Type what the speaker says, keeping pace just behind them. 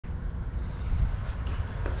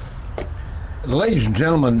Ladies and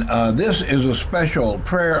gentlemen, this is a special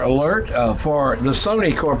prayer alert for the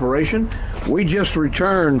SONY Corporation. We just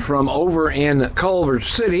returned from over in Culver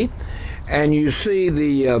City, and you see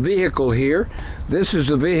the vehicle here. This is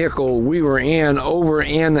the vehicle we were in over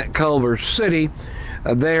in Culver City,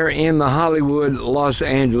 there in the Hollywood, Los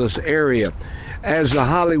Angeles area, as the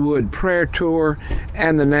Hollywood Prayer Tour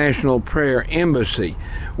and the National Prayer Embassy.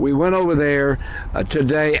 We went over there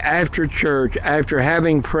today after church, after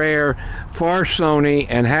having prayer for SONY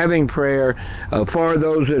and having prayer for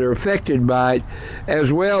those that are affected by it,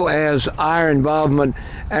 as well as our involvement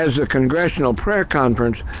as the Congressional Prayer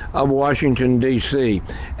Conference of Washington, D.C.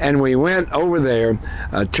 And we went over there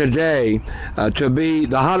today to be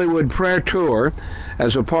the Hollywood Prayer Tour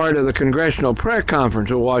as a part of the Congressional Prayer Conference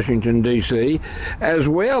of Washington, D.C., as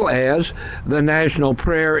well as the National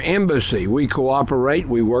Prayer Embassy. We cooperate,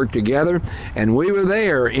 we work together, and we were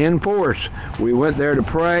there in force. We went there to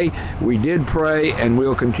pray, we did pray, and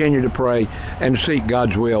we'll continue to pray and seek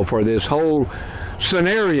God's will for this whole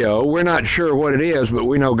scenario. We're not sure what it is, but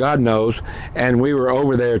we know God knows, and we were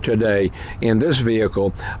over there today in this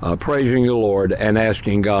vehicle praising the Lord and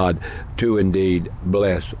asking God to indeed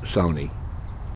bless SONY.